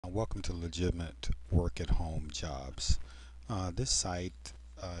Welcome to Legitimate Work at Home Jobs. This site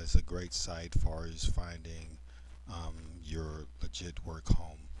is a great site for as finding your legit work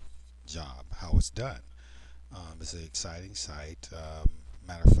home job, how it's done. It's an exciting site.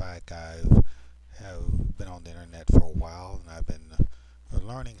 Matter of fact, have been on the internet for a while, and I've been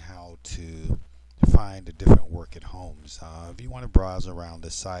learning how to find the different work at homes. If you want to browse around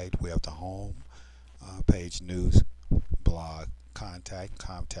the site, we have the home page, news, blog,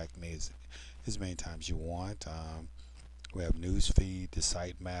 contact me as many times you want. We have news feed, the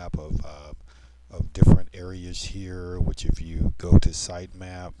site map of different areas here, which if you go to site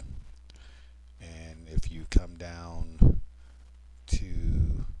map and if you come down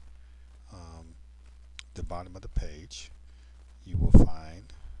to the bottom of the page, you will find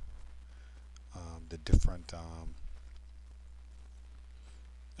the different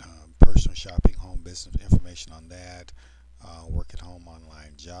personal shopping, home business information on that. Work at home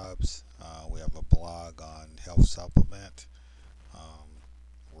online jobs. We have a blog on health supplement. Um,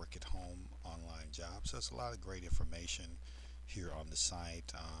 Work at home online jobs. So it's a lot of great information here on the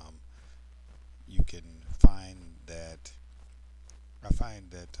site. You can find that. I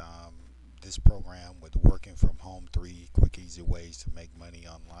find that this program with working from home, 3 quick, easy ways to make money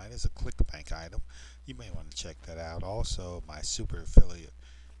online, is a ClickBank item. You may want to check that out. Also, my super affiliate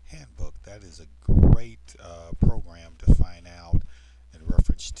handbook. That is a great program to find out in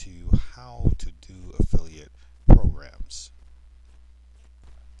reference to how to do affiliate programs.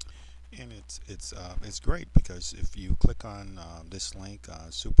 And it's great because if you click on this link,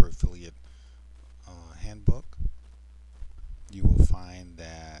 super affiliate handbook, you will find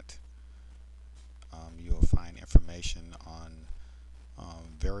that you will find information on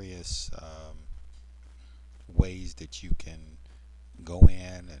various ways that you can go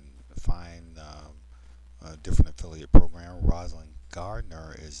in and find a different affiliate program. Rosalind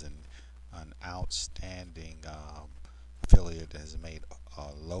Gardner is an outstanding affiliate that has made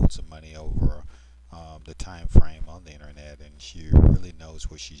loads of money over the time frame on the internet, and she really knows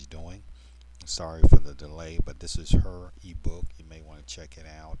what she's doing. Sorry for the delay, but this is her ebook. You may want to check it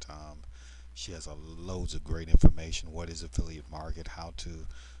out. She has loads of great information. What is affiliate market? How to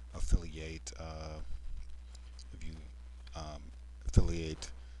affiliate? If you affiliate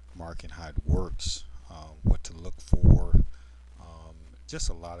marketing, how it works, what to look for. Just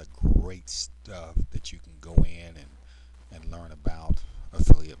a lot of great stuff that you can go in and learn about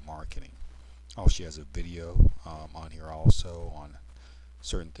affiliate marketing. Oh, she has a video on here also on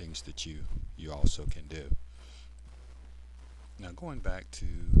certain things that you also can do. Now going back to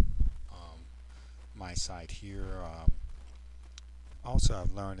my site here, also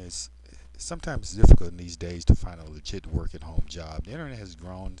I've learned is sometimes it's difficult in these days to find a legit work at home job. The internet has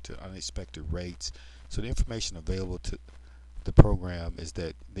grown to unexpected rates, so the information available to the program is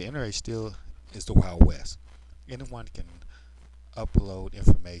that the internet still is the Wild West. Anyone can upload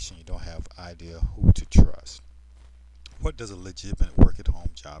information. You don't have idea who to trust. What does a legitimate work at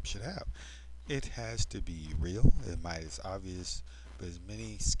home job should have? It has to be real. It might is obvious, but there's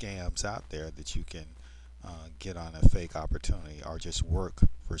many scams out there that you can get on a fake opportunity or just work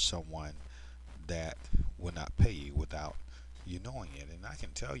for someone that will not pay you without you knowing it. And I can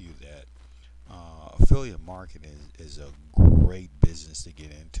tell you that affiliate marketing is a great business to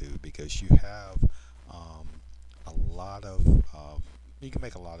get into because you have a lot of you can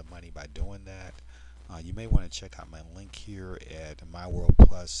make a lot of money by doing that. You may want to check out my link here at My World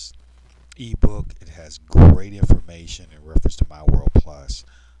Plus ebook. It has great information in reference to My World Plus.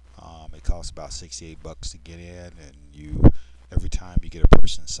 It costs about $68 to get in, and you every time you get a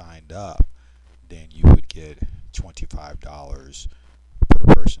person signed up, then you would get $25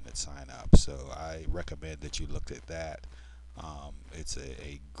 per person that sign up. So I recommend that you look at that. It's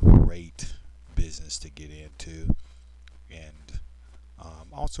a great business to get into, and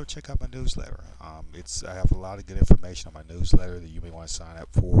also check out my newsletter. I have a lot of good information on my newsletter that you may want to sign up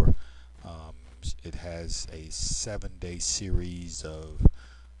for. It has a 7-day series of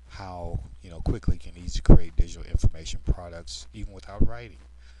how quickly can easily create digital information products even without writing.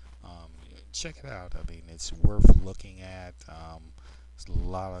 Check it out. I mean, it's worth looking at. There's a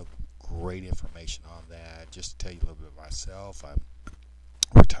lot of great information on that. Just to tell you a little bit about myself, I'm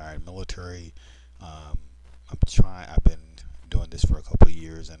retired military. I've been doing this for a couple of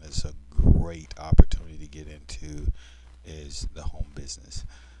years, and it's a great opportunity to get into is the home business.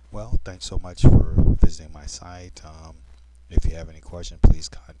 Well, thanks so much for visiting my site. If you have any questions, please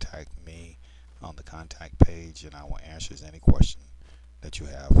contact me on the contact page, and I will answer any question that you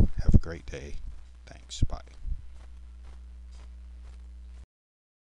have. Have a great day. Thanks. Bye.